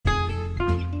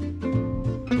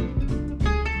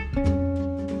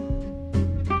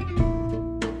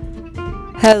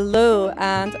Hello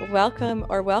and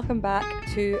welcome back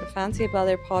to Fancy a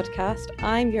Blather podcast.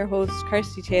 I'm your host,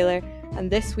 Kirsty Taylor, and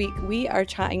this week we are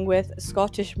chatting with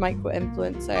Scottish micro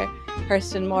influencer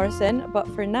Kirsten Morrison. But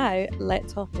for now,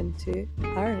 let's hop into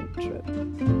our intro.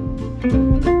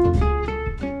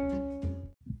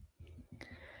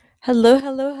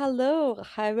 Hello.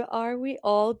 How are we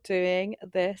all doing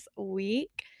this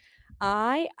week?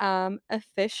 I am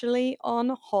officially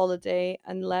on holiday,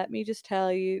 and let me just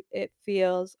tell you, it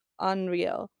feels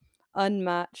unreal,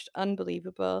 unmatched,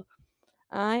 unbelievable.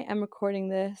 I am recording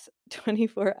this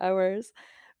 24 hours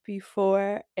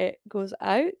before it goes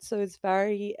out, so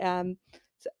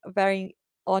very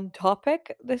on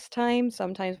topic this time.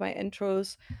 Sometimes my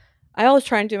intros, I always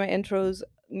try and do my intros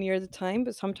near the time,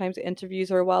 but sometimes the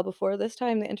interviews are a while before. This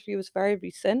time the interview was very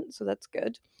recent, so that's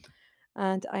good.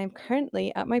 And I am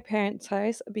currently at my parents'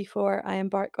 house before I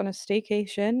embark on a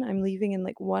staycation. I'm leaving in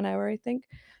like 1 hour, I think.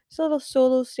 Just a little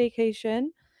solo staycation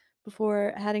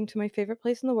before heading to my favorite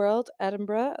place in the world,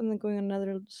 Edinburgh, and then going on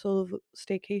another solo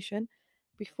staycation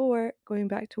before going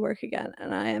back to work again.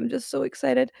 And I am just so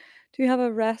excited to have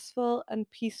a restful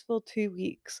and peaceful 2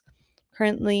 weeks.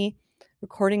 Currently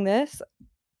recording this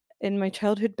in my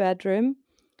childhood bedroom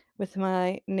with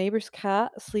my neighbor's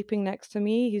cat sleeping next to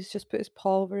me. He's just put his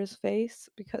paw over his face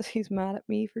because he's mad at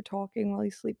me for talking while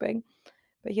he's sleeping,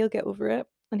 but he'll get over it.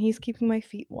 And he's keeping my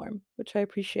feet warm, which I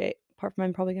appreciate, apart from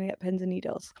I'm probably going to get pins and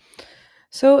needles.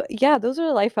 So yeah, those are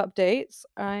the life updates.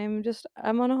 I'm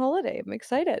on a holiday. I'm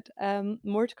excited.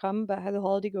 More to come about how the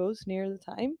holiday goes near the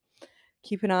time.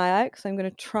 Keep an eye out because I'm going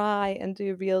to try and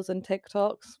do reels and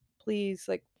TikToks. Please,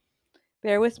 like,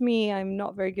 bear with me. I'm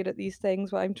not very good at these things,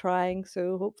 but I'm trying.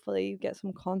 So hopefully you get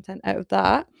some content out of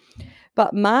that.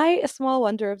 But my small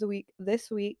wonder of the week this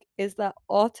week is that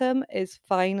autumn is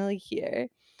finally here.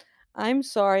 I'm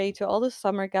sorry to all the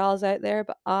summer gals out there,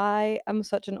 but I am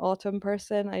such an autumn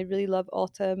person. I really love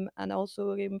autumn and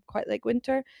also I'm quite like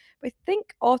winter. But I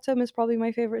think autumn is probably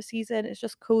my favorite season. It's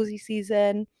just cozy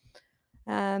season.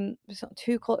 It's not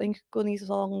too cold and you can go on these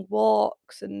long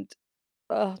walks and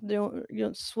you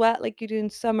don't sweat like you do in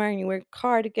summer, and you wear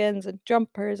cardigans and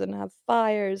jumpers and have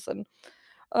fires, and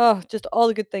just all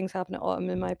the good things happen at autumn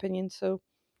in my opinion. So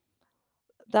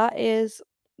that is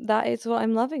that is what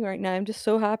I'm loving right now. I'm just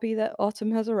so happy that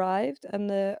autumn has arrived and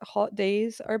the hot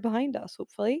days are behind us,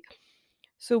 hopefully.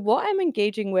 So what I'm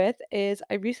engaging with is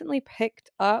I recently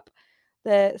picked up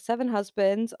the Seven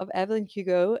Husbands of Evelyn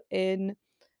Hugo in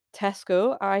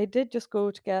Tesco. I did just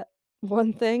go to get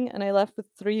one thing and I left with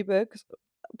three books,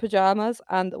 pajamas,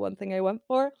 and the one thing I went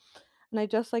for. And I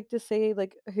just like to say,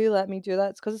 like, who let me do that?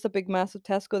 It's because it's a big, massive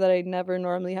Tesco that I never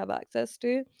normally have access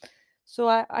to. So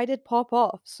I did pop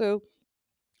off. So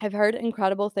I've heard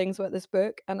incredible things about this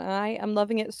book and I am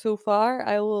loving it so far.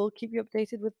 I will keep you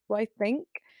updated with what I think.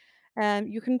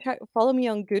 You can follow me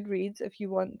on Goodreads if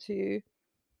you want to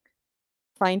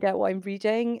find out what I'm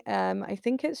reading. I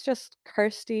think it's just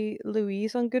Kirsty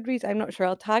Louise on Goodreads. I'm not sure.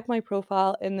 I'll tag my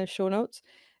profile in the show notes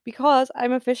because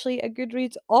I'm officially a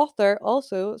Goodreads author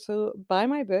also. So buy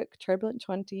my book, Turbulent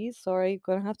 20s. Sorry,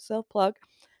 gonna have to self plug.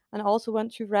 And also,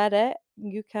 once you've read it,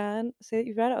 you can say that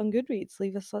you've read it on Goodreads.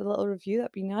 Leave us a little review.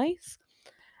 That'd be nice.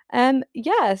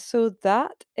 Yeah, so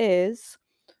that is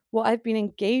what I've been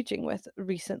engaging with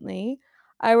recently.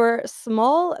 Our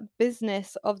small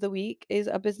business of the week is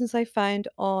a business I found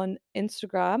on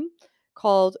Instagram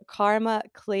called Karma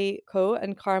Clay Co.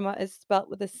 And Karma is spelt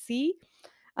with a C.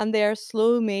 And they are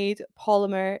slow made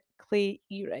polymer clay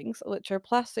earrings, which are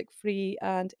plastic free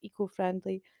and eco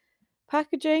friendly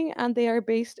packaging. And they are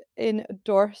based in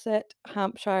Dorset,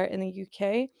 Hampshire, in the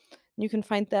UK. You can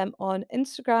find them on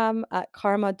Instagram at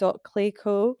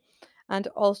karma.clayco and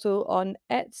also on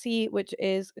Etsy, which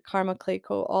is Karma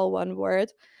Clayco, all one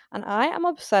word. And I am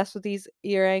obsessed with these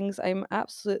earrings. I'm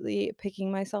absolutely picking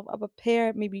myself up a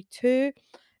pair, maybe two.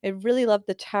 I really love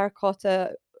the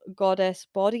terracotta goddess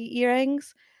body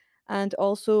earrings and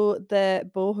also the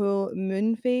boho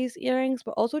moon phase earrings,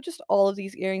 but also just all of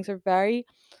these earrings are very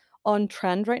on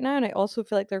trend right now. And I also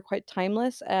feel like they're quite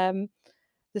timeless.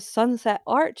 The sunset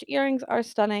arch earrings are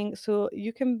stunning, so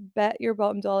you can bet your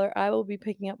bottom dollar I will be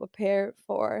picking up a pair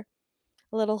for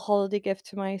a little holiday gift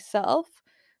to myself.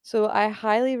 So I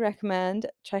highly recommend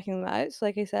checking them out. So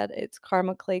like I said, it's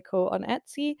Karma Clayco on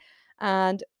Etsy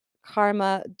and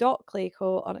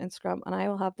karma.clayco on Instagram, and I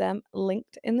will have them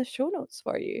linked in the show notes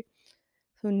for you.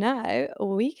 So now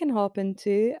we can hop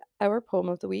into our poem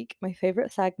of the week. My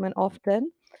favorite segment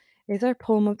often is our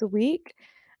poem of the week.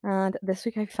 And this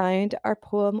week I found our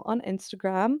poem on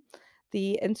Instagram.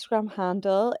 The Instagram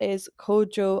handle is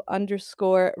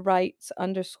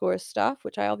kojo_writes_stuff,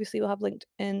 which I obviously will have linked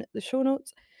in the show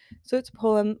notes. So it's a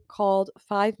poem called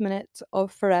 5 Minutes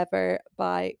of Forever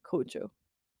by Kojo.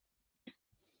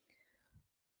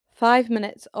 5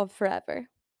 Minutes of Forever.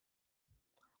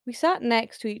 We sat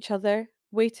next to each other,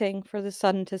 waiting for the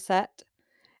sun to set.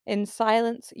 In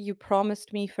silence, you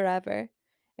promised me forever.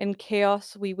 In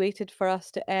chaos, we waited for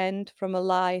us to end from a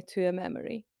lie to a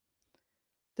memory.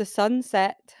 The sun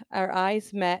set, our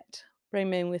eyes met,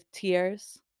 brimming with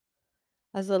tears.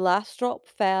 As the last drop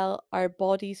fell, our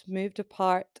bodies moved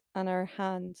apart and our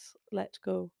hands let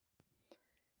go.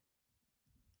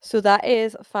 So that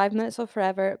is 5 Minutes of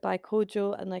Forever by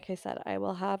Kojo. And like I said, I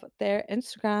will have their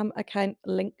Instagram account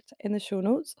linked in the show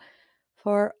notes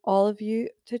for all of you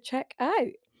to check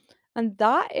out. And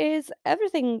that is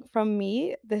everything from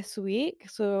me this week.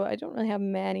 So I don't really have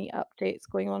many updates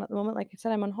going on at the moment. Like I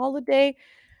said, I'm on holiday.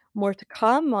 More to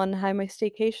come on how my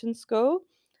staycations go.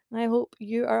 I hope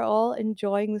you are all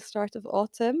enjoying the start of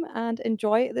autumn and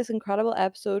enjoy this incredible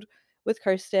episode with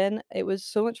Kirsten. It was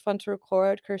so much fun to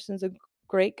record. Kirsten's a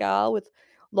great gal with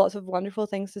lots of wonderful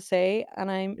things to say, and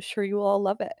I'm sure you will all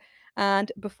love it. And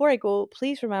before I go,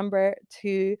 please remember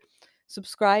to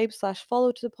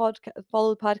subscribe/follow to the podcast,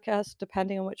 follow the podcast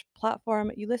depending on which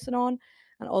platform you listen on,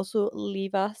 and also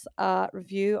leave us a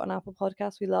review on Apple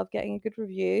Podcasts. We love getting a good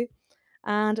review,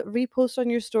 and repost on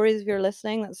your stories if you're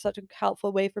listening. That's such a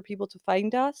helpful way for people to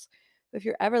find us. If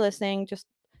you're ever listening, just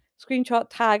screenshot,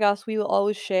 tag us. We will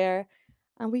always share,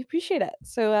 and we appreciate it.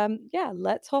 So yeah,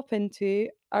 let's hop into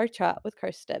our chat with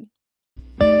Kirsten.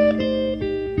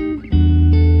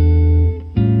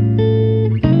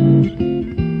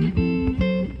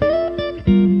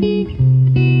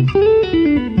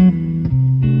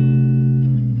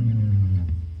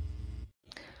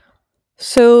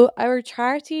 So our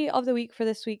charity of the week for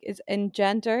this week is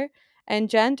Engender.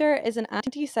 Engender is an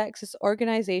anti-sexist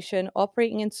organisation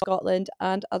operating in Scotland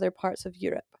and other parts of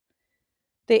Europe.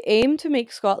 They aim to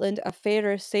make Scotland a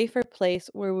fairer, safer place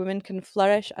where women can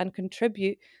flourish and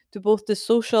contribute to both the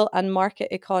social and market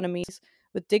economies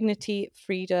with dignity,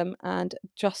 freedom, and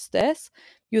justice.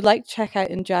 If you'd like to check out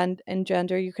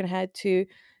Engender, you can head to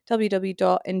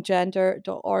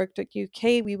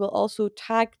www.engender.org.uk. We will also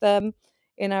tag them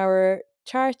in our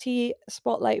charity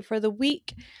spotlight for the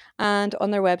week, and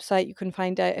on their website you can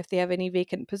find out if they have any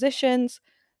vacant positions,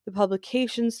 the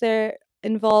publications they're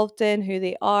involved in, who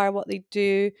they are, what they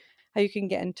do, how you can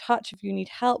get in touch if you need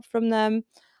help from them,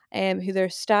 who their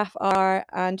staff are,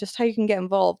 and just how you can get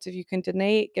involved. If you can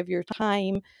donate, give your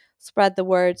time, spread the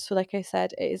word. So like I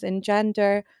said, it is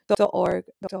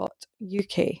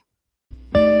engender.org.uk.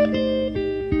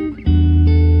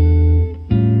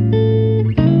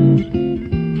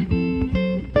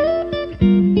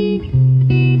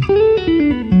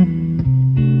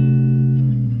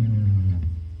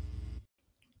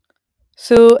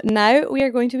 So now we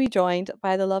are going to be joined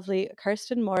by the lovely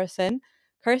Kirsten Morrison.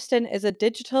 Kirsten is a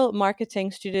digital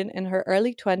marketing student in her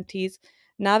early 20s,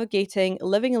 navigating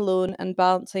living alone and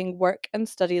balancing work and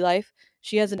study life.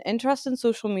 She has an interest in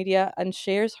social media and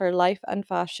shares her life and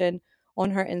fashion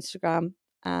on her Instagram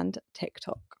and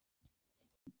TikTok.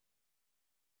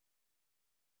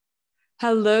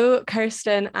 Hello,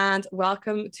 Kirsten, and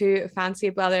welcome to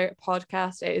Fancy Weather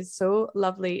podcast. It is so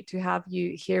lovely to have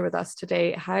you here with us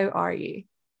today. How are you?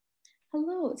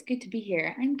 Hello, it's good to be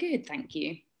here. I'm good, thank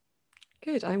you.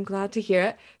 Good, I'm glad to hear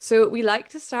it. So we like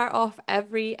to start off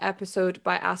every episode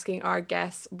by asking our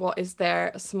guests what is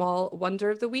their small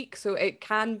wonder of the week. So it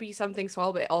can be something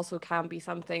small, but it also can be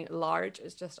something large.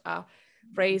 It's just a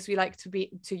phrase we like to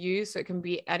use. So it can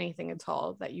be anything at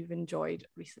all that you've enjoyed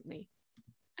recently.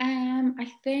 I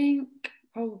think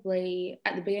probably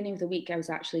at the beginning of the week I was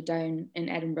actually down in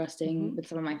Edinburgh staying with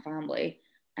some of my family.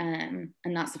 And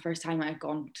that's the first time I've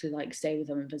gone to like stay with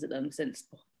them and visit them since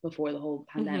before the whole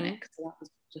pandemic. So that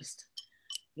was just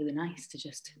really nice to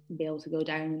just be able to go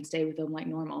down and stay with them like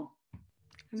normal.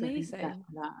 Amazing. So I think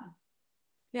that.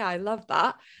 Yeah, I love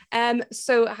that.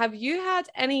 So have you had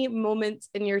any moments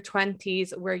in your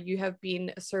 20s where you have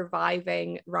been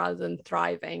surviving rather than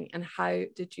thriving, and how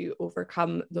did you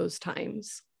overcome those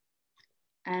times?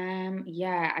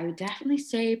 Yeah, I would definitely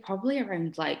say probably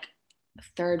around like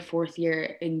third, fourth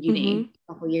year in uni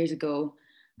a couple of years ago,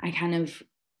 I kind of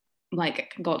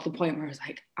like got to the point where I was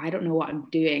like, I don't know what I'm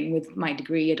doing with my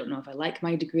degree. I don't know if I like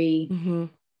my degree.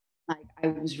 Like I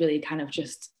was really kind of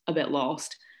just a bit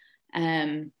lost.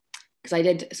 Because I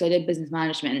did business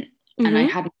management and I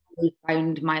hadn't really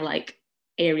found my like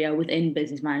area within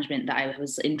business management that I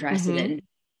was interested in.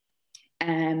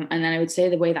 And then I would say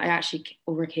the way that I actually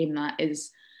overcame that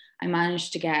is I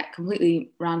managed to get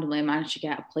completely randomly, I managed to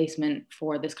get a placement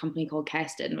for this company called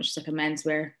Keston, which is like a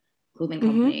menswear clothing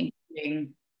company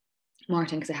doing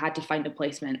marketing, because I had to find a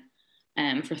placement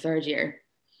for third year.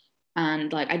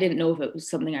 And like I didn't know if it was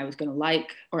something I was going to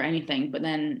like or anything, but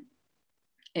then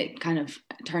it kind of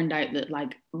turned out that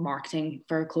like marketing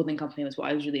for a clothing company was what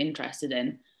I was really interested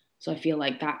in. So I feel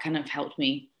like that kind of helped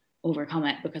me overcome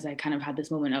it, because I kind of had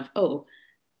this moment of, oh,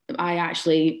 I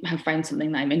actually have found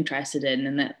something that I'm interested in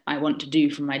and that I want to do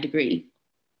for my degree.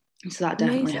 So that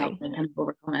definitely Amazing. helped me kind of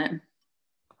overcome it.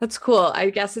 That's cool.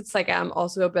 I guess it's like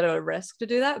also a bit of a risk to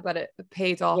do that, but it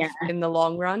pays Yeah, off in the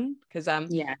long run, because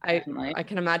yeah, I definitely. I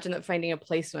can imagine that finding a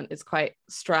placement is quite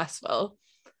stressful.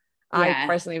 I Yeah.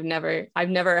 personally I've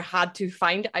never had to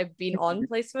find, I've been on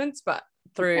placements, but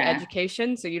through Yeah.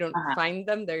 education. So you don't find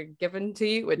them, they're given to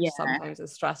you, which Yeah. sometimes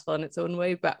is stressful in its own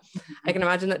way. But I Mhm. can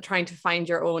imagine that trying to find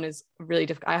your own is really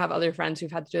difficult. I have other friends who've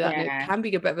had to do that, and it Yeah. can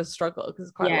be a bit of a struggle because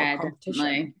it's quite a lot of Yeah, competition.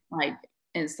 definitely. Like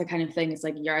it's the kind of thing, it's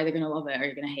like you're either gonna love it or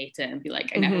you're gonna hate it and be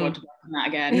like, I never Mm-hmm. want to work on that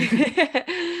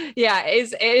again. Yeah,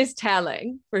 it is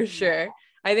telling for Yeah. sure.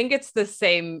 I think it's the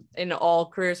same in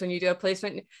all careers when you do a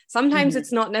placement. Sometimes Mhm.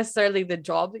 it's not necessarily the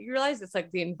job that you realize, it's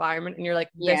like the environment, and you're like,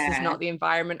 this is Yeah. not the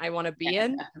environment I want to be Yeah,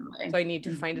 in. So definitely. I need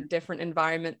to find a Mhm. different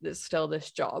environment that's still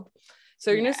this job. So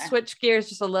you're going to Yeah. switch gears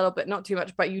just a little bit, not too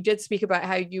much, but you did speak about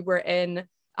how you were in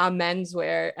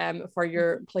menswear for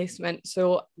your Mhm. placement.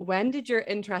 So when did your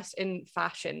interest in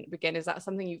fashion begin? Is that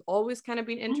something you've always kind of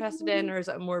been interested in, or is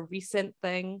it a more recent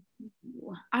thing?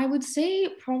 I would say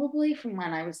probably from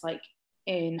when I was like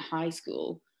in high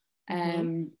school. Mm-hmm.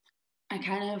 Um, I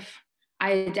kind of,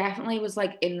 I definitely was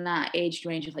like in that age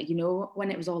range of like, you know,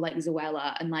 when it was all like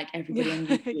Zoella and like everybody Yeah, on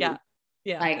YouTube. yeah,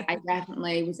 yeah. Like I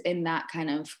definitely was in that kind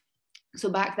of, so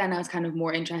back then I was kind of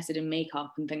more interested in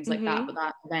makeup and things like that. Mm-hmm. But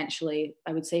that eventually,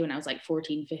 I would say when I was like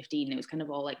 14, 15, it was kind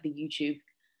of all like the YouTube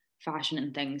fashion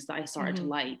and things that I started to Mm-hmm.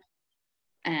 like.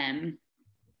 Um,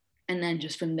 and then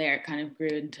just from there, it kind of grew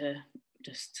into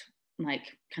just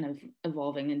like kind of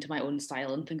evolving into my own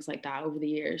style and things like that over the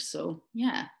years. So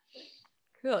yeah.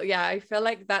 Cool. Yeah, I feel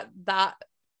like that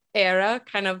era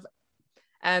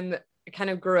um kind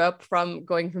of grew up from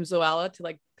going from Zoella to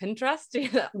like Pinterest. I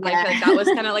feel like that was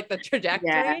Yeah. kind of like the Yeah.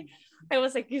 trajectory. I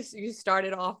was like, you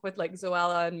started off with like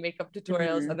Zoella and makeup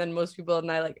tutorials, Mm-hmm. and then most people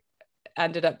and I like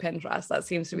ended up Pinterest. That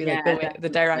seems to be like Yeah, the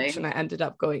definitely. direction I ended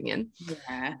up going in.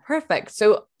 Yeah. Perfect.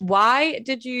 So why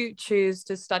did you choose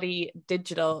to study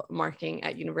digital marketing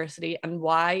at university, and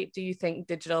why do you think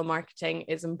digital marketing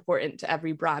is important to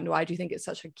every brand? Why do you think it's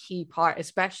such a key part,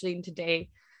 especially in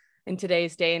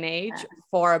today's day and age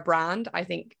for a brand? I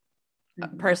think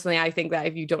Mm-hmm. personally, I think that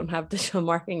if you don't have digital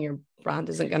marketing, your brand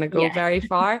isn't going to go Yeah. very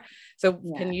far. So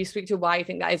Yeah. can you speak to why you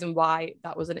think that is, and why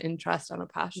that was an interest and a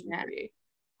passion Yeah. for you?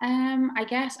 I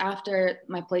guess after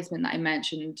my placement that I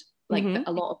mentioned, like Mm-hmm.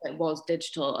 a lot of it was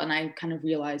digital, and I kind of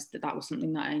realized that that was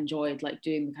something that I enjoyed, like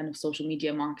doing the kind of social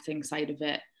media marketing side of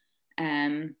it.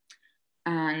 Um,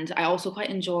 and I also quite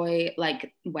enjoy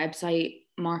like website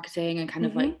marketing and kind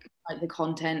of Mm-hmm. like the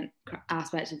content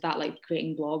aspect of that, like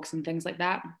creating blogs and things like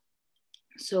that.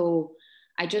 So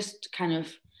I just kind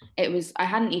of, it was, I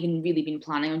hadn't even really been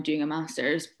planning on doing a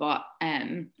master's, but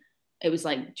it was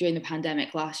like during the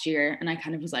pandemic last year, and I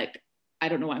kind of was like, I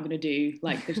don't know what I'm going to do.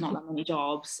 Like, there's not that many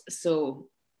jobs. So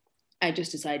I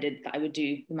just decided that I would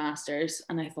do the master's,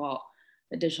 and I thought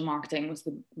that digital marketing was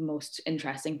the most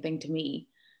interesting thing to me.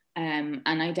 And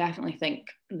I definitely think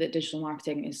that digital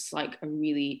marketing is like a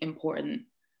really important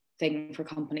thing for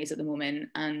companies at the moment.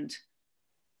 And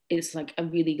it's like a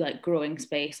really like growing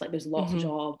space. Like there's lots of Mm-hmm.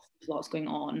 jobs, lots going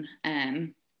on.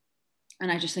 And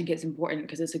I just think it's important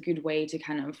because it's a good way to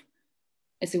kind of,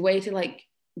 it's a way to like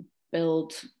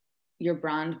build your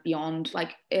brand beyond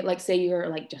like it, like say you're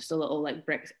like just a little like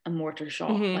brick and mortar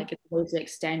shop, Mm-hmm. like it's a way to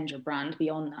extend your brand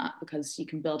beyond that, because you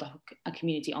can build a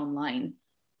community online,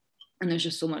 and there's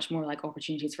just so much more like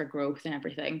opportunities for growth and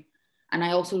everything. And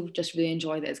I also just really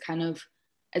enjoy that it's kind of,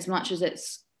 as much as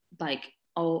it's like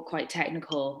all quite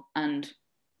technical and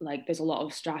like there's a lot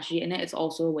of strategy in it, it's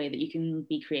also a way that you can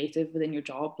be creative within your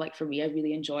job. Like for me, I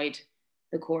really enjoyed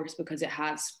the course because it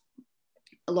has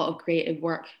a lot of creative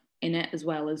work in it as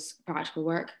well as practical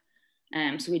work.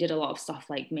 So we did a lot of stuff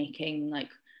like making like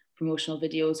promotional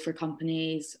videos for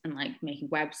companies and like making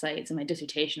websites. And my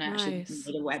dissertation, I actually Nice.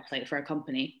 made a website for a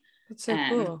company. That's so Um,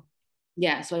 cool.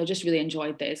 yeah, so I just really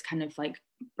enjoyed that. It's kind of like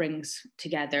brings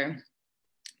together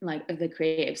like the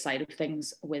creative side of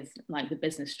things with like the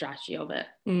business strategy of it.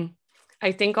 Mm.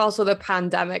 I think also the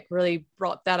pandemic really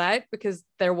brought that out because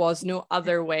there was no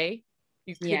other way.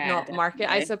 You could Yeah, not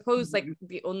market. I definitely. suppose like Mm-hmm.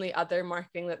 the only other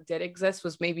marketing that did exist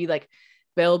was maybe like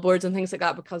billboards and things like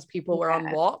that because people were on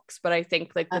Yeah. walks. But I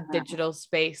think like the digital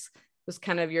space was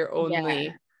kind of your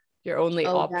only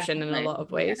option in a lot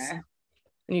of ways. Yeah.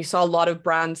 And you saw a lot of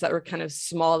brands that were kind of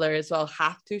smaller as well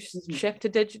have to shift to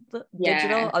digital.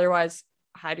 Otherwise,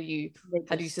 how do you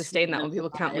sustain that when people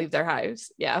can't leave their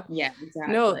house? Yeah,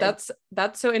 exactly. No,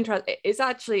 that's so interesting. It's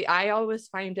actually, I always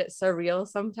find it surreal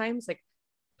sometimes, like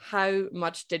how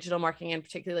much digital marketing and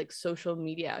particularly like social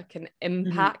media can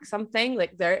impact something.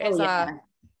 Like there is a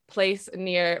place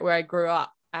near where I grew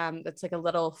up that's like a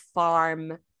little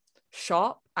farm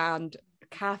shop and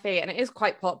cafe, and it is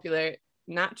quite popular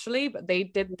naturally, but they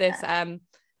did this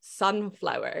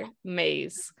sunflower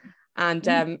maze,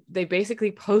 and they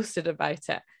basically posted about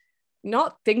it,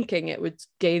 not thinking it would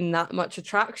gain that much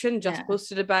attraction, just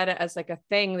posted about it as like a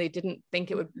thing. They didn't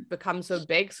think it would become so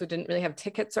big, so didn't really have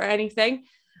tickets or anything,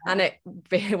 and it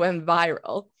went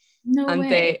viral.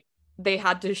 They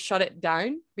had to shut it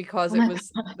down because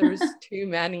there was too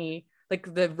many,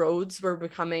 like the roads were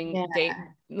becoming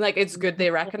like, it's good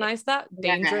they recognized that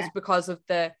dangerous because of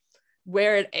the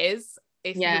where it is.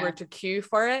 If you were to queue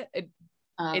for it,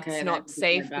 it's not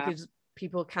safe because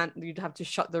people can't, you'd have to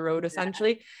shut the road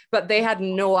essentially. But they had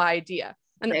no idea,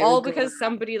 and all because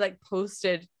somebody like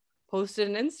posted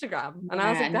an Instagram, and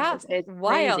I was like, that's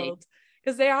wild,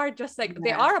 because they are just like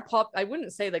they are a pop. I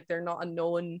wouldn't say like they're not a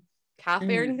known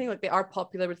cafe or anything, like they are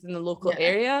popular within the local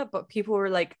area, but people were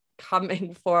like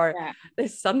coming for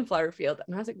this sunflower field,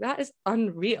 and I was like, that is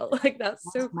unreal. Like that's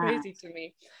so crazy to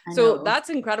me. So that's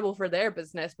incredible for their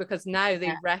business, because now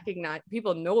they recognize,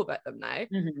 people know about them now,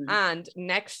 and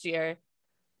next year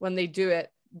when they do it,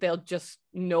 they'll just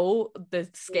know the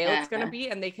scale it's going to be,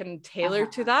 and they can tailor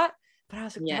to that. But I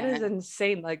was like, that is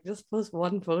insane. Like, just post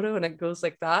one photo and it goes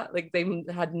like that. Like, they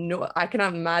had no, I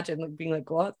cannot imagine like being like,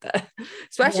 what the,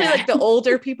 especially like the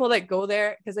older people that go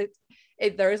there, because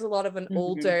there is a lot of an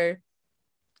older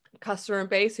customer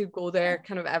base who go there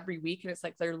kind of every week, and it's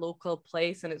like their local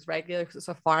place, and it's regular because it's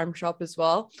a farm shop as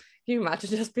well. Can you imagine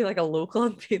just being like a local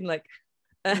and being like,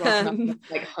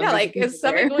 like is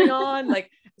something going on? Like,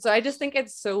 so I just think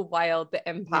it's so wild the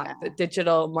impact that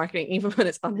digital marketing, even when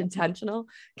it's unintentional,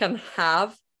 can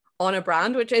have on a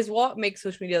brand, which is what makes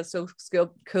social media so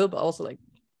cool, but also like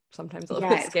sometimes a little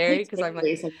bit scary, because I'm like,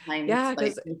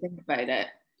 because you think about it,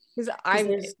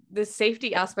 because the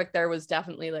safety aspect there was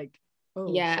definitely like,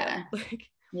 like,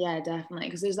 definitely,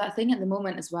 because there's that thing at the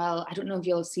moment as well. I don't know if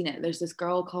you'll have seen it. There's this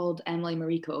girl called Emily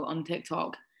Mariko on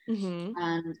TikTok,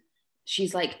 and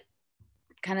she's like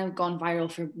kind of gone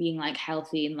viral for being like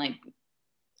healthy and like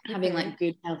having like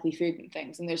good healthy food and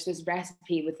things. And there's this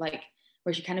recipe with like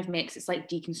where she kind of makes, it's like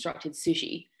deconstructed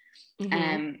sushi,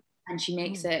 and she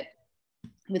makes it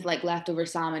with like leftover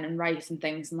salmon and rice and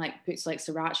things, and like puts like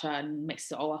sriracha and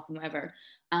mixes it all up and whatever.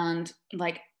 And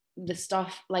like the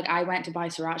stuff, like I went to buy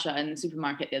sriracha in the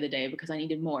supermarket the other day because I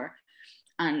needed more,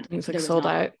 and it's like sold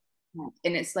out.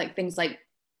 And it's like things like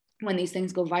when these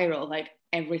things go viral, like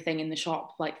everything in the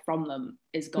shop like from them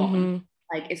is gone.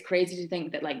 Like it's crazy to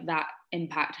think that like that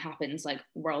impact happens like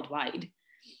worldwide.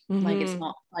 Like it's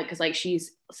not like, because like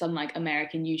she's some like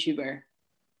American YouTuber,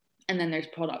 and then there's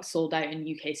products sold out in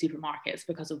UK supermarkets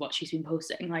because of what she's been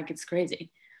posting. Like it's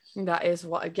crazy. That is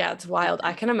what it gets wild.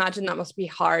 I can imagine that must be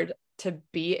hard to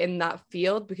be in that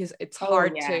field, because it's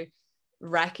hard to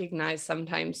recognize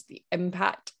sometimes the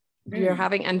impact you're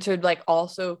having, and to like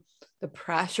also the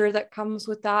pressure that comes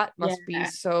with that must be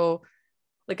so,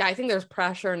 like, I think there's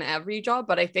pressure in every job,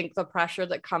 but I think the pressure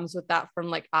that comes with that from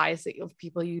like eyes of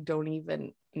people you don't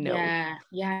even know.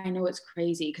 I know, it's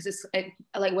crazy, because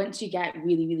like once you get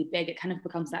really really big, it kind of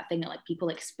becomes that thing that like people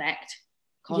expect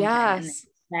content,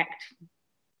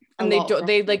 and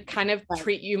they like kind of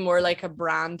treat you more like a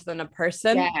brand than a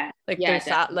person. Like there's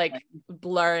that like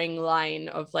blurring line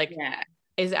of like,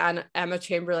 is Emma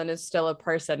Chamberlain is still a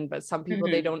person, but some people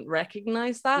they don't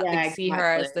recognize that, like see her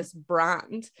as this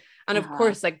brand, and of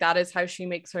course like that is how she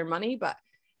makes her money. But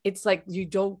it's like you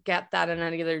don't get that in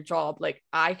any other job. Like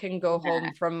I can go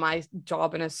home from my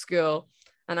job in a school,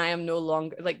 and I am no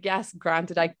longer like, yes,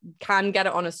 granted, I can get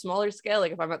it on a smaller scale,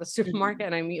 like if I'm at the supermarket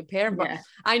and I meet a parent, but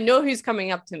I know who's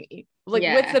coming up to me. Like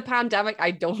with the pandemic,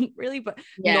 I don't really, but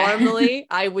normally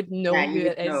I would know who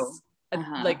it is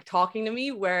like talking to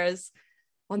me, whereas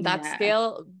on that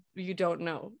scale, you don't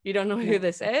know who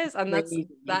this is, and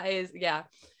that is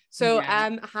so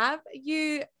have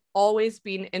you always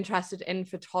been interested in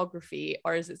photography,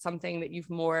 or is it something that you've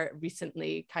more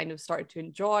recently kind of started to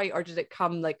enjoy, or did it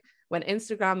come like when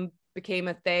Instagram became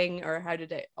a thing, or how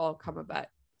did it all come about?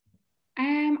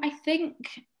 I think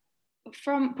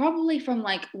Probably from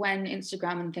like when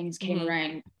Instagram and things came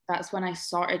around, that's when I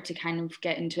started to kind of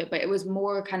get into it. But it was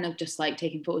more kind of just like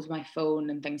taking photos with my phone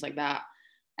and things like that.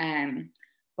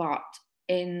 But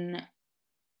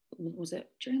was it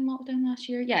during lockdown last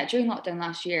year? Yeah, during lockdown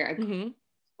last year.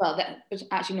 Well, that was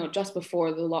actually no, just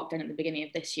before the lockdown at the beginning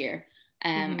of this year.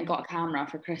 I got a camera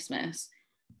for Christmas,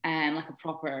 like a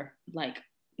proper like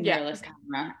mirrorless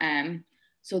camera.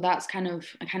 So that's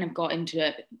I kind of got into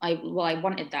it. I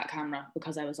wanted that camera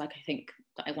because I was like, I think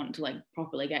that I want to like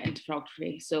properly get into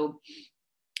photography. So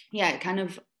yeah, it kind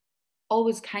of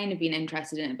always kind of been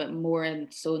interested in it, but more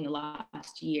so in the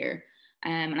last year.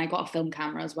 And I got a film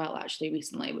camera as well actually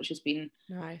recently, which has been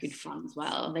good fun as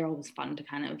well. They're always fun to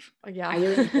kind of I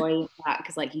really enjoy that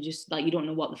because like you just like you don't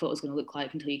know what the photo's going to look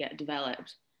like until you get it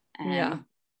developed.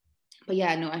 But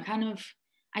yeah, no,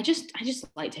 I just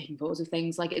like taking photos of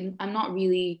things. Like I'm not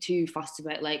really too fussed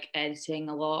about like editing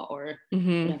a lot or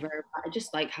whatever. I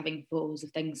just like having photos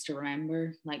of things to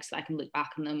remember, like so I can look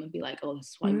back on them and be like, oh, this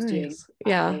is what I was doing.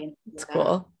 Yeah, it's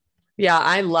cool. Yeah,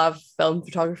 I love film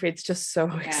photography. It's just so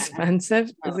expensive.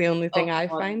 Is the only thing I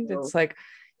find. It's like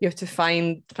you have to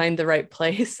find the right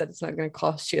place that it's not going to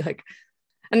cost you like,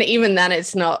 and even then it's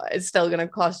still going to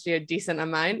cost you a decent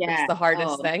amount. It's the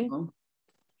hardest thing.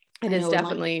 It is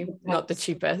definitely like not the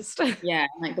cheapest. Yeah,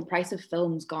 like the price of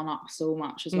film's gone up so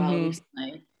much as well recently.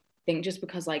 I think just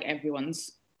because like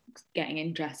everyone's getting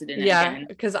interested in it. Yeah,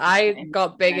 because I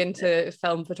got big into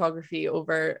film photography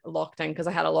over lockdown because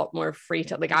I had a lot more free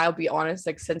time. Like I'll be honest,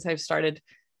 like since I've started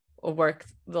work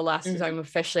the last few times, I'm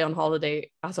officially on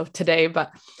holiday as of today,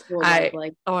 but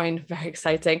I'm very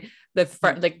exciting.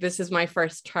 Like this is my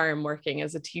first term working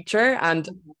as a teacher, and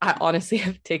I honestly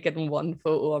have taken one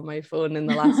photo on my phone in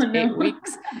the last 8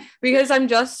 weeks because I'm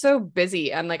just so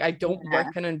busy, and like I don't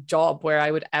work in a job where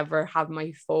I would ever have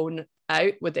my phone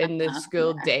out within the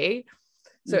school day.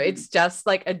 So it's just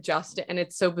like adjusted, and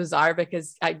it's so bizarre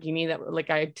because at uni that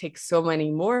like I take so many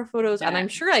more photos and I'm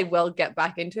sure I will get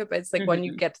back into it, but it's like when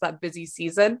you get to that busy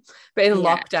season. But in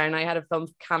lockdown I had a film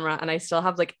camera and I still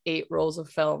have like 8 rolls of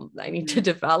film that I need to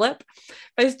develop,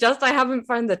 but it's just I haven't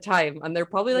found the time. And they're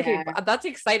probably like that's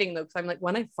exciting though, because I'm like,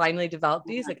 when I finally develop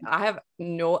these, like I have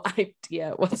no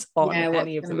idea what's on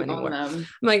any of them anymore. I'm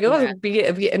like, oh, it'd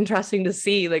be interesting to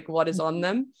see like what is on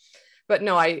them. But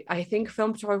no, I think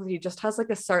film photography just has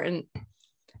like a certain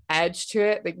edge to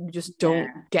it that you just don't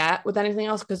get with anything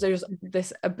else, because there's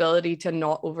this ability to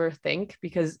not overthink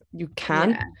because you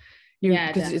can't.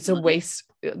 Because it's a waste.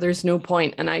 There's no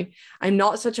point. And I'm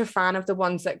not such a fan of the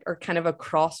ones that are kind of a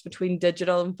cross between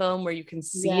digital and film where you can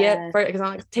see it,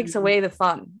 because it takes away the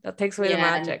fun. That takes away the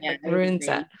magic, like ruins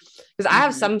it. Because I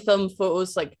have some film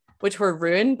photos like which were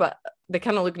ruined, but they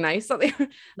kind of look nice. That they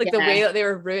like the way that they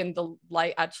were ruined, the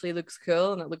light actually looks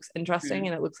cool and it looks interesting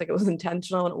and it looks like it was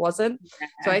intentional and it wasn't.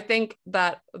 So I think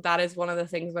that is one of the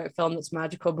things about film that's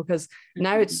magical, because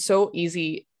now it's so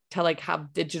easy to like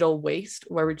have digital waste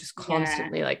where we're just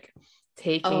constantly like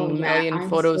taking a million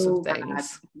photos of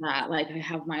things. Like I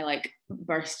have my like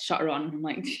burst shutter on. I'm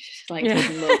like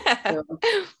taking loads. So,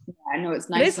 I know it's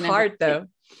nice. It's hard though.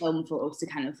 Film photos to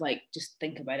kind of like just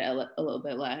think about it a little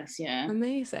bit less.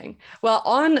 Amazing. Well,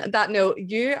 on that note,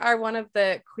 you are one of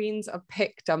the queens of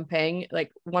pic dumping,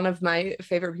 like one of my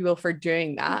favorite people for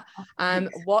doing that.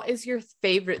 What is your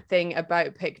favorite thing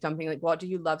about pic dumping? Like what do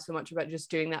you love so much about just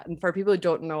doing that? And for people who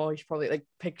don't know, you should probably like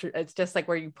picture, it's just like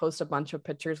where you post a bunch of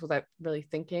pictures without really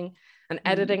thinking and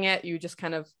editing it. You just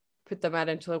kind of put them out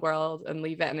into the world and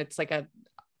leave it, and it's like a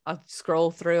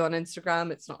scroll through on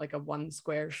Instagram. It's not like a one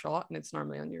square shot, and it's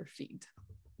normally on your feed.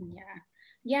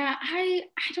 I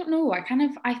don't know,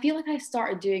 I feel like I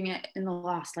started doing it in the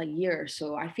last like year or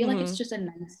so. I feel like it's just a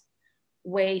nice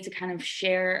way to kind of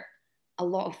share a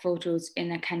lot of photos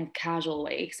in a kind of casual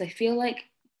way, because I feel like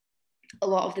a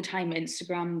lot of the time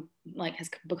Instagram like has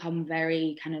become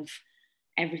very kind of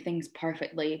everything's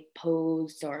perfectly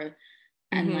posed, or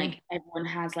and like everyone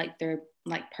has like their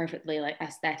like perfectly like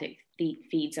aesthetic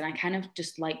feeds, and I kind of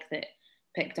just like that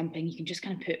pic dumping you can just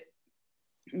kind of put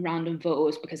random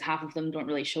photos, because half of them don't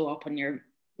really show up on your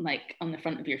like on the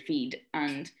front of your feed,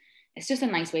 and it's just a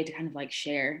nice way to kind of like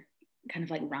share kind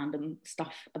of like random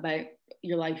stuff about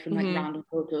your life and like random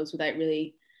photos without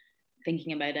really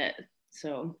thinking about it.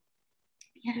 So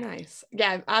nice.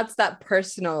 It adds that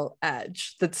personal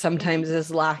edge that sometimes is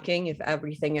lacking if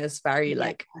everything is very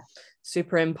like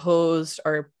superimposed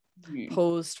or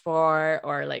posed for,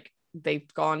 or like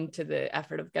they've gone to the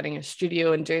effort of getting a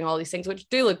studio and doing all these things which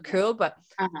do look cool, but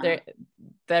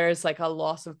there's like a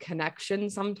loss of connection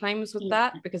sometimes with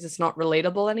that because it's not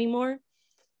relatable anymore.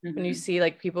 when you see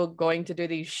like people going to do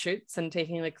these shoots and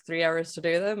taking like 3 hours to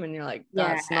do them, and you're like,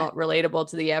 that's not relatable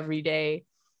to the everyday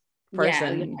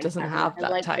person who doesn't have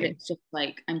that time. It's just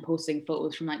like I'm posting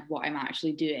photos from like what I'm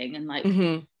actually doing and like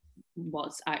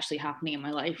what's actually happening in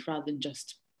my life, rather than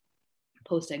just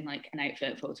posting like an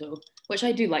outfit photo, which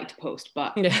I do like to post,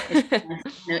 but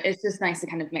it's just nice to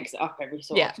kind of mix it up every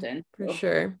so often. For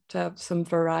sure, to have some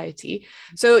variety.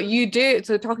 So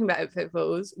talking about outfit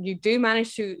photos, you do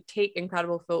manage to take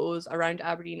incredible photos around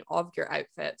Aberdeen of your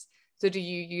outfits. So do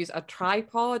you use a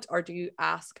tripod or do you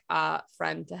ask a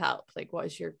friend to help? Like, what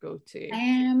is your go-to?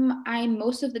 I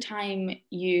most of the time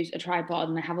use a tripod,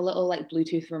 and I have a little like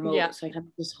Bluetooth remote, so I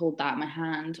can just hold that in my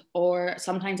hand, or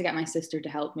sometimes I get my sister to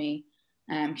help me.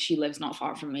 She lives not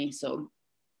far from me, so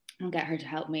I'll get her to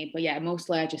help me. But yeah,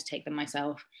 mostly I just take them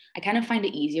myself. I kind of find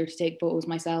it easier to take photos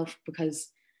myself because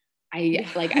I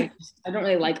don't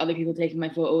really like other people taking my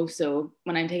photos. So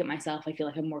when I'm taking it myself, I feel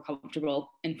like I'm more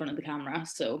comfortable in front of the camera.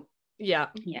 So yeah.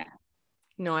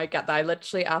 No, I get that. I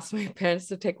literally asked my parents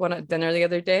to take one at dinner the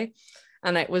other day,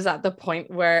 and it was at the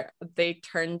point where they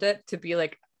turned it to be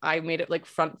like, I made it like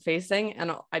front facing,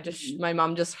 and my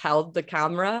mom just held the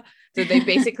camera. So they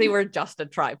basically were just a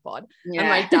tripod, and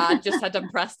my dad just had to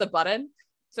press the button.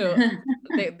 So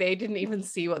they didn't even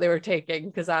see what they were taking,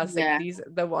 because I was like,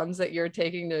 the ones that you're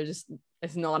taking, they're just,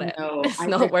 it's not it. No, it's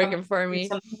not working for me.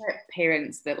 Something about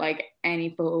parents that like any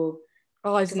photo.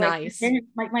 Oh, it's nice.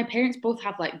 My parents both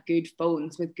have like good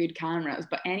phones with good cameras,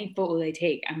 but any photo they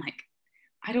take, I'm like,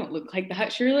 I don't look like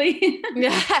that, surely.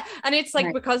 Yeah, and it's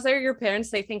like, because they're your parents,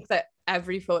 they think that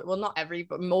every photo, well, not every,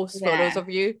 but most photos of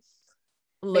you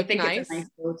look nice. It's a nice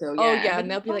photo, Oh yeah, and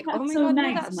they'll be like, oh my god,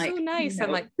 nice. No, that's so nice. No.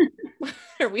 I'm like,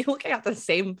 are we looking at the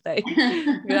same thing?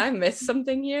 Did I miss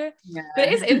something here? Yeah. But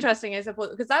it is interesting, I suppose,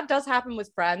 because that does happen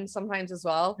with friends sometimes as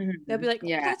well. They'll be like, oh,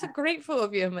 that's a great photo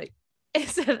of you. I'm like,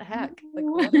 is it heck? Like,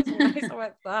 what's nice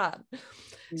about that?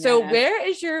 So where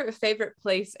is your favorite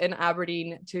place in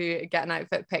Aberdeen to get an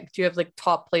outfit picked? Do you have like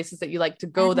top places that you like to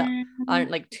go that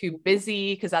aren't like too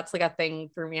busy? Because that's like a thing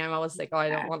for me. I'm always like, oh, I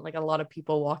don't want like a lot of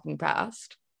people walking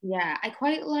past. Yeah, I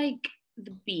quite like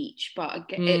the beach, but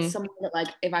it's something that like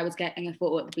if I was getting a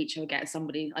photo at the beach, I would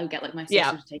get like my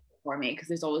sister to take it for me, because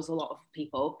there's always a lot of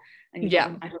people, and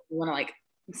I don't want to like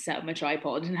set up my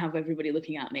tripod and have everybody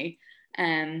looking at me.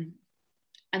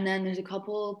 And then there's a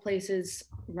couple places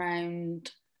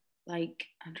around, like,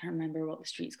 I'm trying to remember what the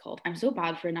street's called. I'm so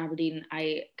bad for in Aberdeen.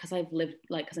 Because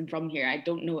I'm from here, I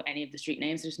don't know any of the street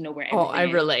names. There's nowhere. Oh, I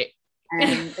relate.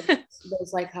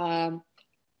 There's like what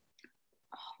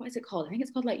is it called? I think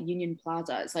it's called like Union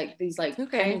Plaza. It's like these like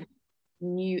kind of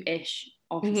new-ish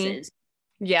offices.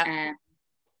 Yeah.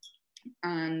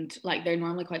 And like they're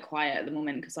normally quite quiet at the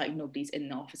moment because like nobody's in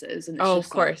the offices, and it's of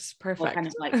course, perfect. Kind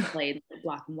of like plain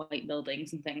black and white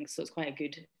buildings and things, so it's quite a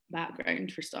good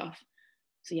background for stuff.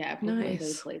 So yeah, probably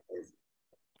those places.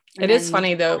 It is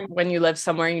funny though, when you live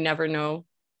somewhere, you never know.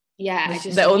 Yeah,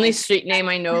 the only street name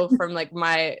I know from like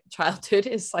my childhood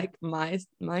is like mine.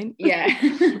 Yeah.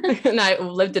 And I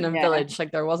lived in a village,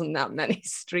 like there wasn't that many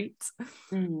streets.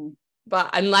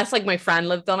 But unless like my friend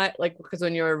lived on it, like, because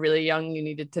when you were really young, you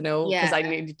needed to know, because I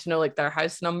needed to know like their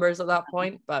house numbers at that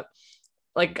point. But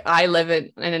like I live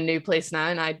in a new place now,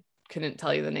 and I couldn't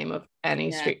tell you the name of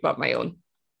any street but my own.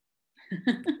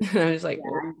 I was like,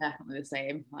 I'm definitely the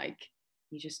same. Like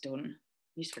you just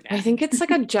forget. I think it's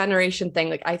like a generation thing.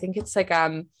 Like I think it's like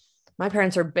my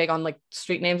parents are big on like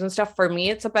street names and stuff. For me,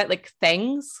 it's about like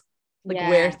things. Like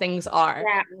where things are.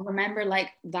 Yeah, remember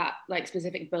like that like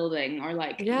specific building, or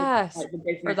like or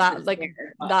that like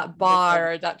that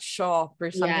bar or that shop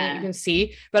or something that you can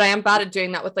see. But I am bad at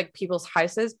doing that with like people's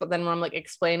houses. But then when I'm like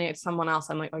explaining it to someone else,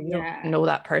 I'm like, oh, you don't know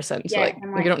that person, so like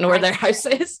you don't know where their house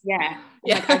is.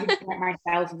 Like, I could get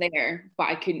myself there, but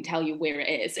I couldn't tell you where it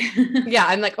is. Yeah,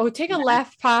 I'm like, oh, take a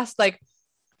left past like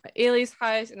Ailey's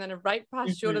house and then a right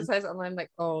past Jonah's house, and I'm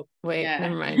like, oh wait,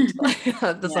 never mind.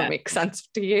 That doesn't make sense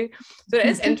to you. So it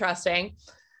is interesting.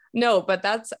 No, but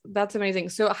that's amazing.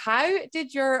 So how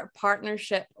did your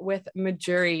partnership with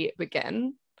Mejuri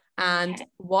begin, and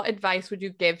what advice would you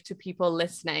give to people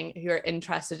listening who are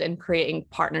interested in creating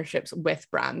partnerships with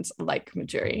brands like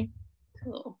Mejuri?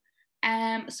 Cool.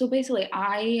 So basically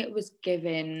I was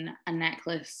given a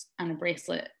necklace and a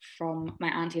bracelet from my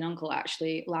auntie and uncle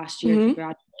actually last year for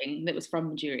graduating, that was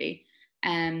from Mejuri.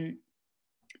 And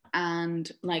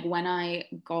like when I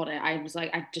got it, I was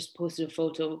like, I just posted a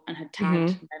photo and had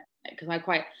tagged because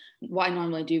what I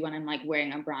normally do when I'm like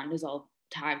wearing a brand is I'll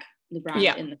tag the brand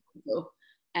in the photo.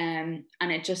 And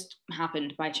it just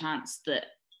happened by chance that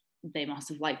they must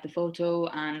have liked the photo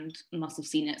and must have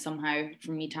seen it somehow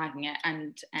from me tagging it,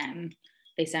 and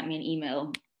they sent me an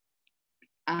email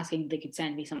asking if they could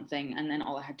send me something, and then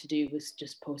all I had to do was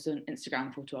just post an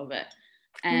Instagram photo of it.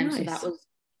 Nice. So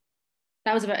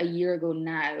that was about a year ago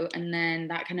now, and then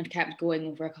that kind of kept going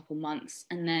over a couple months,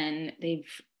 and then they've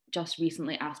just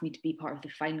recently asked me to be part of the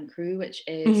Find crew, which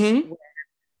is where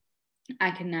I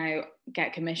can now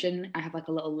get commission. I have like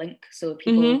a little link, so if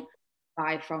people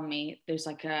buy from me, there's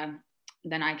like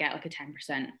then I get like a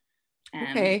 10%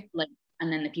 link,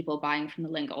 and then the people buying from the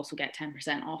link also get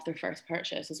 10% off their first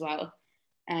purchase as well.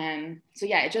 So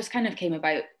yeah, it just kind of came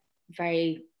about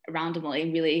very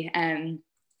randomly, really,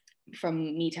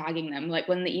 from me tagging them. Like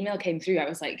when the email came through, I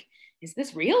was like, is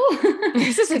this real?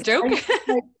 Is this a joke?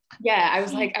 Yeah, I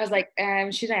was like,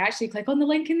 should I actually click on the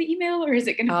link in the email, or is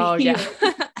it going to be?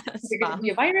 Is it going to be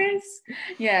a virus?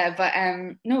 Yeah, but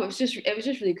no, it was just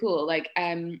really cool. Like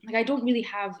I don't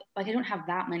have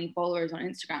that many followers on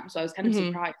Instagram, so I was kind of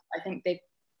surprised. I think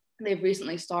they've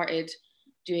recently started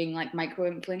doing like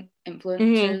micro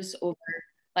influencers over,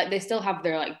 like they still have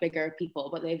their like bigger people,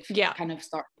 but they've kind of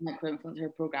started a micro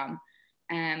influencer program.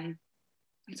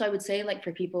 So I would say, like,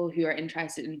 for people who are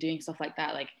interested in doing stuff like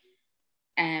that, like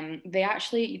they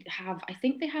actually have, I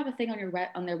think they have a thing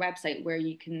on their website where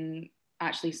you can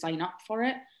actually sign up for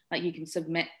it. Like you can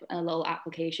submit a little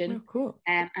application. Oh, cool.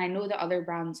 And I know that other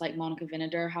brands like Monica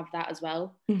Vinader have that as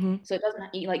well. So it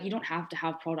doesn't, like, you don't have to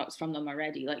have products from them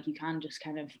already. Like you can just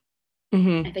kind of,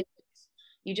 I think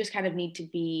you just kind of need to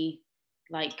be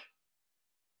like,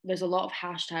 there's a lot of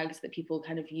hashtags that people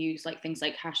kind of use, like things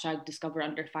like hashtag discover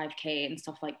under 5K and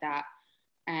stuff like that,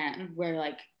 where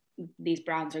like these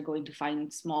brands are going to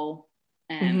find small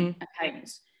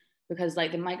accounts, because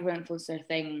like the micro influencer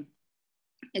thing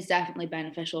is definitely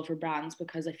beneficial for brands,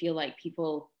 because I feel like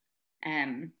people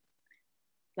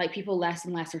less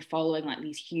and less are following like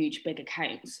these huge big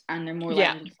accounts, and they're more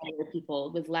likely to follow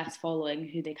people with less following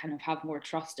who they kind of have more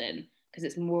trust in, because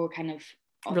it's more kind of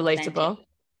relatable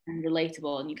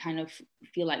and you kind of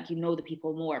feel like you know the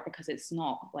people more, because it's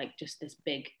not like just this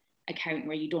big account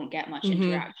where you don't get much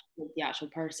interaction with the actual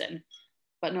person.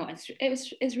 But no,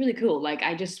 it's really cool. Like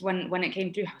I just, when it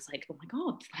came through, I was like, oh my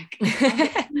god, like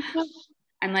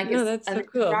and like that's so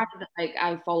cool. that, like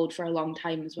I've followed for a long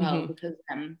time as well, because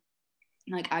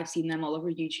like I've seen them all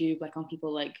over YouTube, like on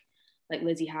people like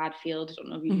Lizzie Hadfield, I don't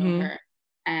know if you know her,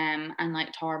 and like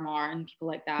Tarmar and people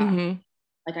like that.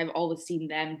 Like I've always seen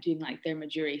them doing like their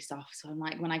Majuri stuff. So I'm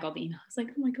like, when I got the email, I was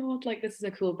like, oh my god, like this is a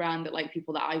cool brand that like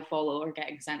people that I follow are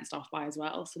getting sent stuff by as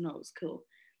well. So no, it was cool.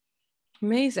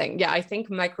 Amazing. Yeah, I think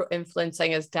micro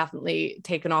influencing has definitely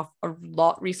taken off a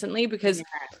lot recently, because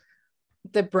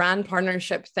the brand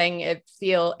partnership thing, it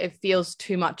feels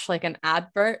too much like an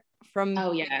advert from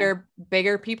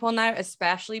bigger people now,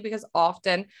 especially because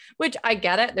often, which I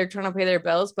get it, they're trying to pay their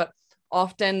bills, but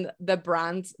often the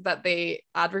brands that they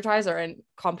advertise are in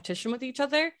competition with each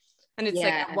other. And it's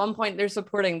like at one point they're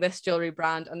supporting this jewelry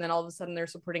brand, and then all of a sudden they're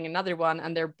supporting another one,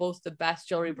 and they're both the best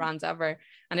jewelry brands ever.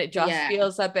 And it just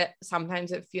feels a bit,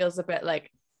 sometimes it feels a bit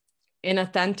like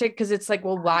inauthentic, because it's like,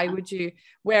 well, why would you?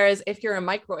 Whereas if you're a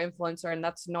micro influencer and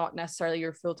that's not necessarily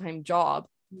your full-time job,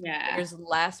 there's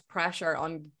less pressure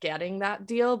on getting that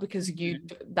deal, because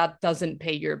that doesn't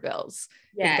pay your bills.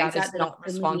 That is not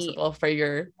responsible for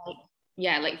your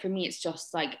like for me, it's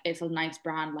just like, it's a nice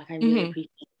brand. Like I really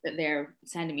appreciate that they're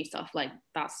sending me stuff. Like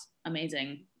that's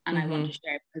amazing, and I want to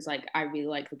share it because like I really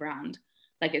like the brand.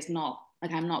 Like it's not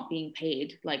like I'm not being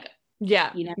paid. Like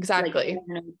exactly.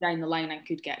 Like, down the line, I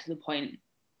could get to the point,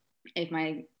 if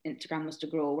my Instagram was to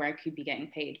grow, where I could be getting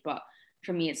paid. But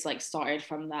for me, it's like started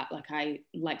from that. Like I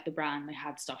like the brand. I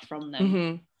had stuff from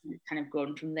them, kind of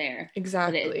grown from there.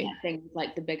 Exactly. But it's things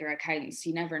like the bigger accounts,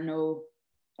 you never know.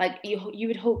 Like you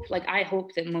would hope, like I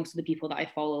hope that most of the people that I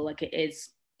follow, like it is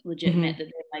legitimate, that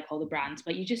they like all the brands,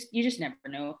 but you just never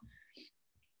know.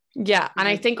 Yeah, and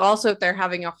I think also if they're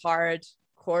having a hard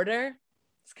quarter,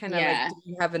 it's kind of like, do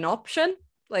you have an option?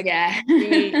 Like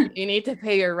you need to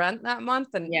pay your rent that month,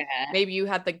 and maybe you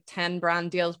had like 10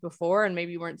 brand deals before, and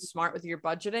maybe you weren't smart with your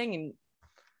budgeting, and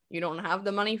you don't have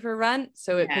the money for rent.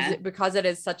 So because it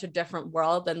is such a different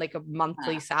world than like a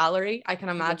monthly salary, I can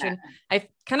imagine. I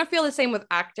kind of feel the same with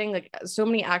acting. Like so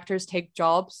many actors take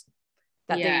jobs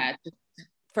that they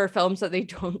for films that they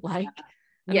don't like,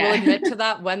 and will admit to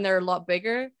that when they're a lot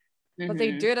bigger, but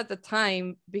they do it at the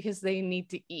time because they need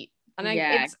to eat. And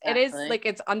it is like,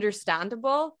 it's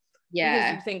understandable,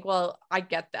 because you think, well, I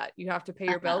get that you have to pay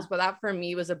your bills, but that for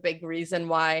me was a big reason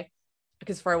why,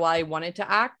 because for a while I wanted to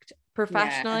act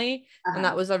professionally, and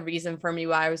that was a reason for me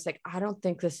why I was like, I don't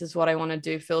think this is what I want to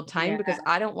do full time, because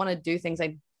I don't want to do things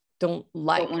I don't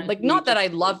like not that I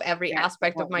love every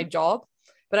aspect of my job,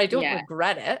 but I don't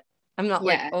regret it. I'm not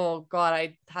like, oh God,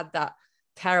 I had that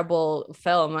terrible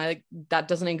film. That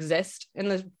doesn't exist in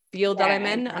the field that I'm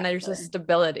in. And there's a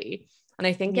stability. And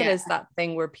I think it is that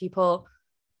thing where people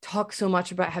talk so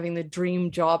much about having the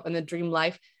dream job and the dream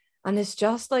life. And it's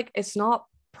just like, it's not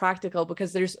practical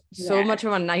because there's so much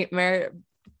of a nightmare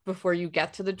before you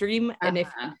get to the dream. And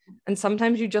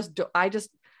sometimes you just do,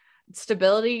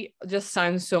 stability just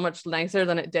sounds so much nicer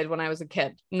than it did when I was a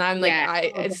kid. And I'm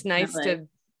like, it's nice to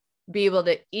be able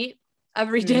to eat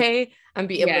every day and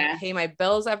be able to pay my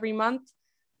bills every month.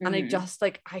 And I just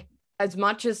like, as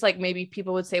much as like maybe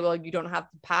people would say, well, you don't have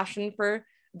the passion for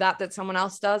that someone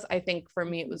else does. I think for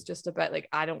me, it was just about like,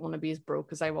 I don't want to be as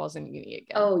broke as I was in uni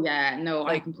again. Oh yeah, no,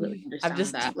 like, I completely understand. I've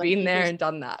just been there and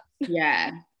done that.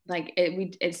 Yeah, like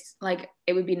it's like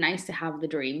it would be nice to have the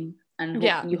dream, and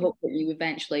you hope that you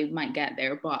eventually might get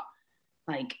there, but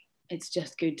like it's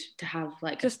just good to have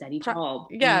like just a steady job.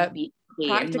 Yeah,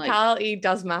 practicality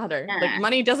does matter. Like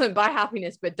money doesn't buy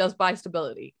happiness, but it does buy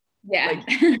stability. Yeah,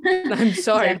 like, I'm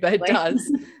sorry, but it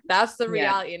does. That's the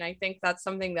reality. And I think that's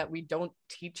something that we don't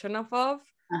teach enough of.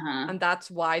 And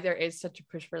that's why there is such a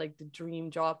push for like the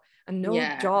dream job. And no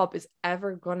job is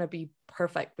ever gonna be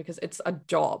perfect because it's a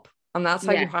job, and that's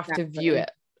how you have to view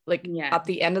it. Like at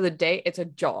the end of the day, it's a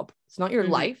job, it's not your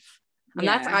life. And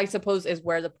that's, I suppose, is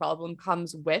where the problem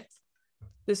comes with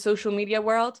the social media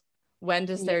world. When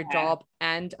does their job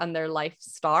end and their life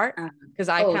start? Because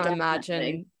I can't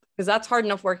imagine, because that's hard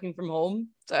enough working from home.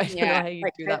 So I don't know how you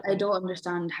do that. I don't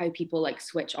understand how people like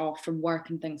switch off from work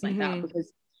and things like that,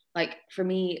 because like for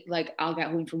me, like I'll get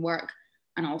home from work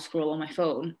and I'll scroll on my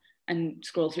phone and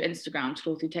scroll through Instagram,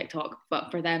 scroll through TikTok,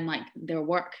 but for them, like their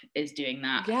work is doing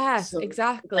that. Yes, so,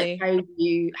 exactly. Like,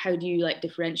 how do you like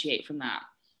differentiate from that?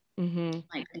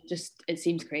 Like it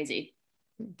seems crazy.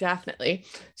 Definitely.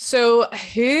 So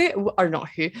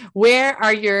where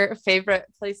are your favorite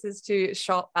places to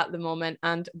shop at the moment?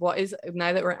 And what is,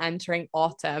 now that we're entering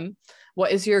autumn,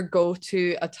 what is your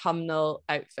go-to autumnal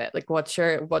outfit? Like what's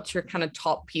your kind of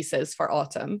top pieces for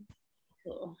autumn?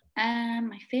 Cool.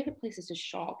 My favorite places to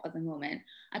shop at the moment,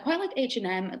 I quite like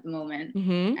H&M at the moment.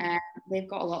 They've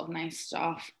got a lot of nice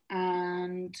stuff.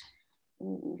 And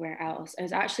where else? I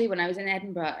was actually, when I was in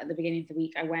Edinburgh at the beginning of the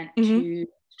week, I went to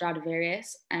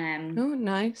Stradivarius oh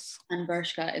nice, and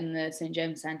Bershka in the St.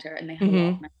 James Centre, and they have a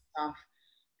lot of nice stuff.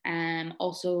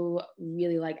 Also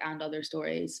really like And Other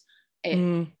Stories. It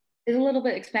is a little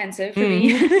bit expensive for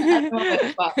me at the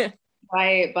moment, but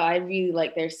I really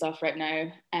like their stuff right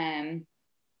now. And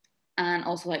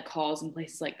also like COS and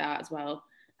places like that as well.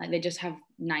 Like they just have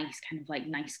nice kind of like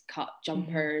nice cut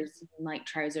jumpers and like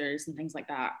trousers and things like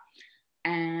that.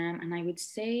 And I would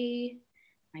say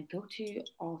my go-to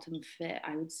autumn fit,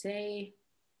 I would say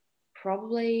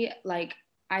probably like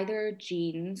either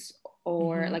jeans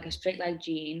or like a straight leg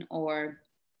jean or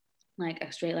like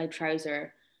a straight leg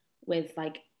trouser with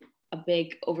like a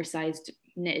big oversized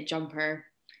knitted jumper.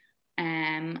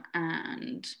 And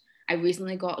I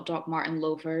recently got Doc Marten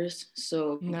loafers,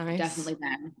 so definitely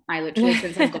them. I literally,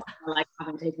 since I got them, like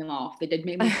haven't taken them off. They did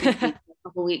make me sleep for a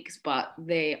couple of weeks, but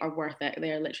they are worth it.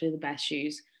 They are literally the best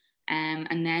shoes.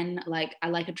 And then like I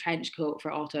like a trench coat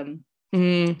for autumn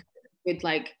with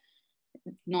like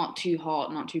not too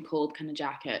hot, not too cold kind of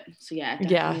jacket. So yeah,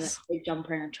 definitely like a big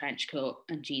jumper and a trench coat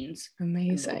and jeans.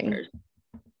 Amazing.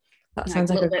 That like,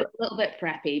 sounds like a little bit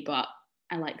preppy, but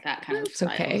I like that kind of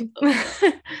style. Okay.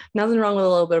 Nothing wrong with a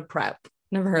little bit of prep.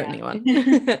 Never hurt anyone.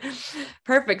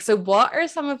 Perfect. So what are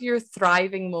some of your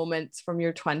thriving moments from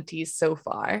your 20s so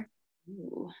far?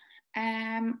 Ooh.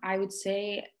 I would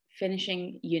say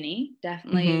finishing uni,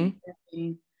 definitely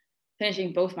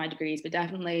finishing both my degrees, but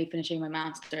definitely finishing my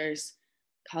master's,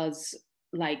 because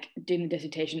like doing the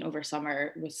dissertation over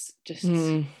summer was just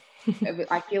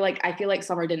I feel like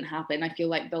summer didn't happen. I feel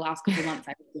like the last couple of months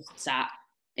I just sat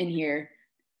in here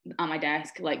on my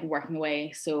desk like working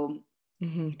away, so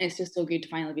it's just so good to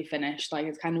finally be finished. Like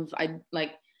it's kind of, I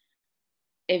like,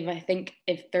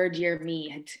 if third year me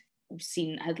had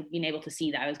been able to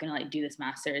see that I was going to like do this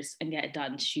master's and get it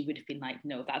done, she would have been like,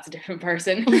 no, that's a different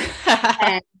person.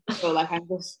 So like I'm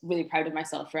just really proud of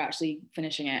myself for actually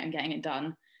finishing it and getting it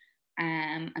done.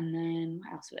 And then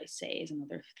what else would I say is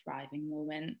another thriving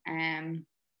moment?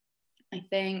 I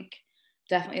think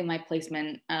definitely my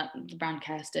placement at the Brand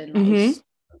Keston, that was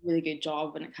a really good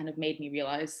job, and it kind of made me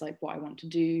realize like what I want to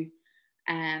do.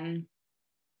 And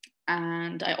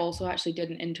I also actually did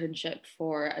an internship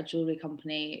for a jewelry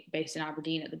company based in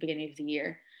Aberdeen at the beginning of the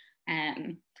year.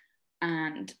 And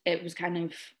it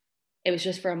was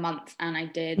just for a month, and I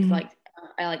did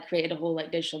I created a whole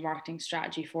like digital marketing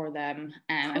strategy for them.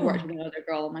 I worked with another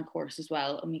girl on my course as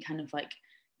well, and we kind of like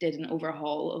did an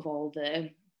overhaul of all the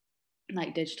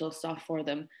like digital stuff for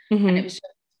them. And it was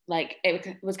just like,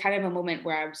 it was kind of a moment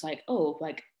where I was like, oh,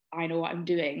 like I know what I'm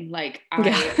doing. Like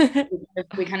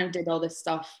we kind of did all this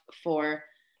stuff for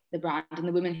the brand, and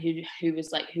the woman who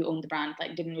was like, who owned the brand,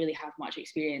 like didn't really have much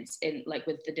experience in like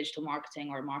with the digital marketing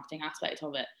or marketing aspect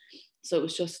of it. So it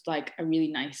was just like a really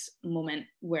nice moment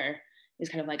where it was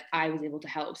kind of like I was able to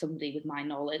help somebody with my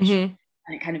knowledge.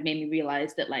 And it kind of made me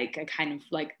realize that like I kind of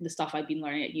like the stuff I've been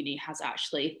learning at uni has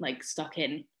actually like stuck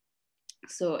in.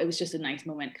 So it was just a nice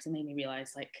moment because it made me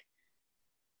realize like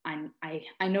I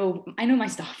know my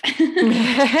stuff.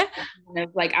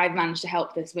 Like I've managed to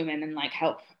help this woman and like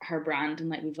help her brand, and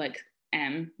like we've like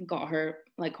got her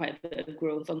like quite a bit of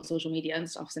growth on social media and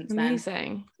stuff since then.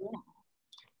 Amazing. Yeah.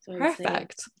 So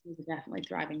perfect. These are definitely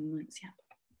thriving moments. Yeah.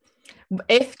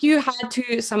 If you had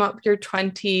to sum up your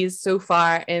 20s so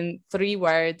far in 3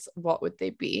 words, what would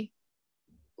they be?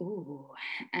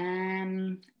 I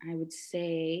would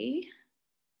say,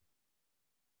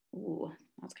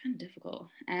 that's kind of difficult.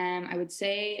 I would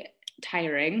say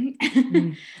tiring.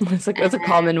 It's like that's a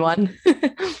common one.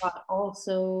 But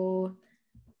also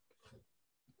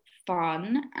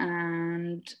fun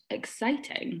and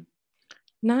exciting.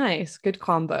 Nice, good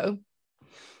combo.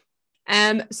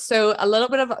 So a little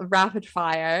bit of rapid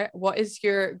fire. What is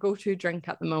your go-to drink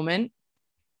at the moment?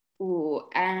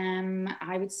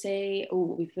 I would say,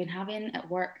 we've been having at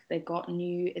work, they've got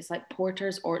it's like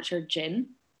Porter's Orchard Gin.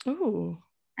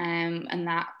 And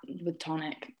that with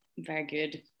tonic, very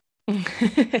good.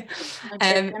 It's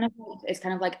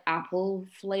kind of like apple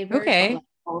flavored, but like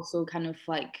also kind of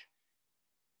like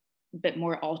a bit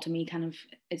more autumny kind of.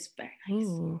 It's very nice.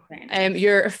 Very nice.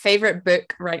 Your favorite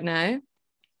book right now?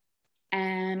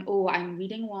 I'm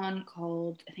reading one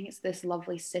called, I think it's This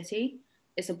Lovely City.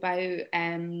 It's about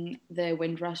the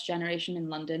Windrush generation in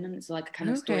London, and it's like a kind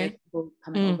of story of people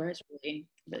coming over. It's really,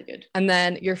 really good. And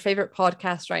then your favorite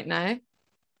podcast right now?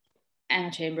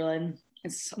 Emma Chamberlain.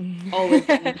 It's always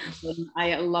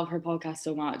I love her podcast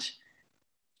so much.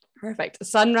 Perfect.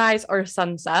 Sunrise or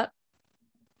sunset?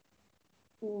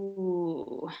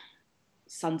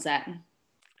 Sunset.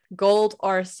 Gold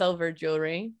or silver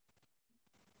jewelry?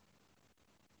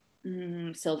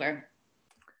 Silver.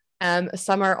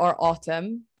 Summer or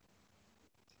autumn?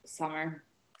 Summer.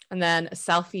 And then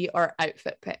selfie or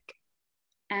outfit pick?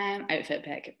 Outfit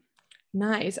pick.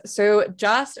 Nice. So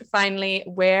just finally,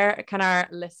 where can our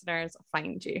listeners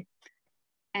find you?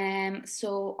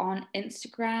 So on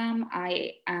Instagram,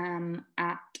 I am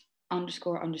at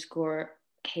 __KIRSTN.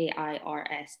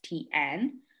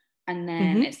 And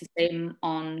then it's the same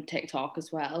on TikTok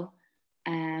as well.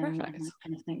 Perfect. I'm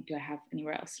trying to think, do I have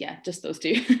anywhere else? Yeah, just those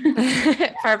two.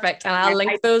 Perfect. And I'll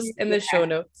link those in the show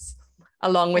notes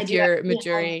along with your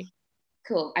Mejuri.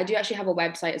 Cool. I do actually have a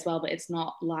website as well, but it's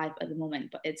not live at the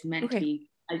moment, but it's meant to be.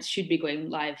 It should be going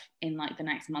live in like the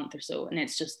next month or so, and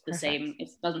it's just the same. It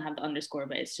doesn't have the underscore,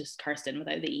 but it's just Kirsten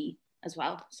without the E as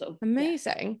well. So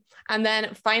amazing. Yeah. And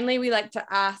then finally, we like to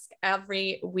ask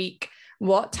every week,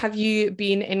 what have you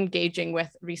been engaging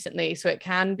with recently? So it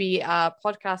can be a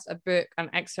podcast, a book,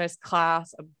 an exercise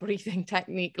class, a breathing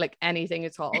technique, like anything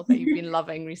at all that you've been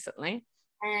loving recently.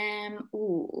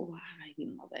 What have I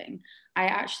been loving? I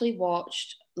actually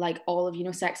watched like all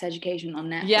of Sex Education on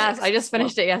Netflix. Yes, I just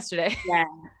finished it yesterday. Yeah,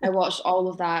 I watched all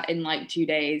of that in like 2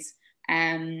 days.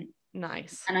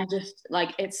 Nice. And I just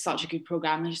like, it's such a good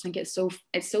program. I just think it's so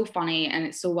funny and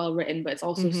it's so well written, but it's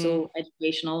also so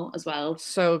educational as well.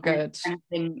 So good. And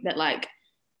thing that like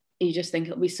you just think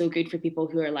it'll be so good for people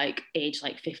who are like age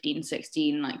like 15,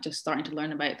 16, like just starting to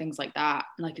learn about things like that.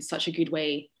 Like it's such a good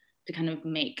way to kind of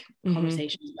make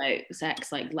conversations about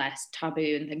sex like less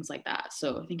taboo and things like that.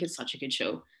 So I think it's such a good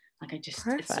show. Like it's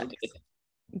so good.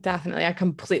 Definitely, I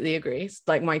completely agree. It's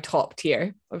like my top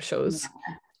tier of shows.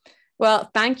 Yeah. Well,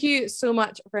 thank you so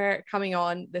much for coming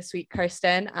on this week,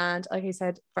 Kirsten. And like I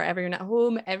said, for everyone at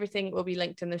home, everything will be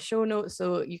linked in the show notes.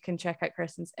 So you can check out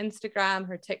Kirsten's Instagram,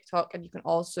 her TikTok, and you can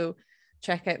also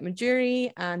check out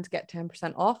Mejuri and get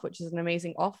 10% off, which is an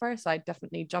amazing offer. So I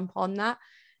definitely jump on that.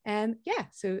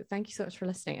 So thank you so much for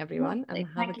listening, everyone. And have a good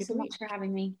week. Thank you so much for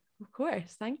having me. Of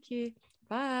course. Thank you.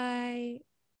 Bye.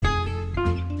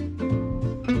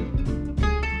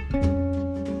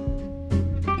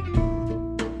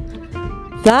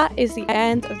 That is the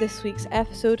end of this week's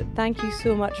episode. Thank you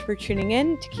so much for tuning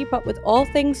in. To keep up with all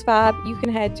things fab, you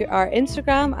can head to our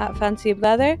Instagram at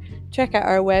FancyBleather, check out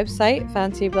our website,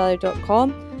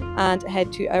 fancybleather.com, and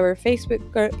head to our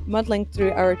Facebook group, Muddling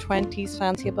Through Our 20s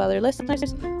Fancy Bleather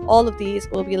listeners. All of these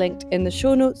will be linked in the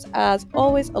show notes, as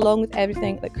always, along with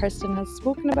everything that Kirsten has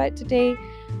spoken about today.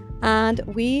 And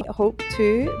we hope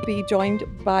to be joined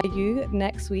by you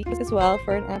next week as well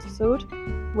for an episode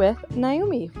with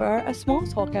Naomi for a small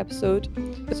talk episode.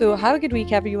 So have a good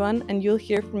week, everyone, and you'll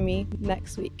hear from me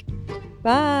next week.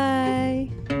 Bye.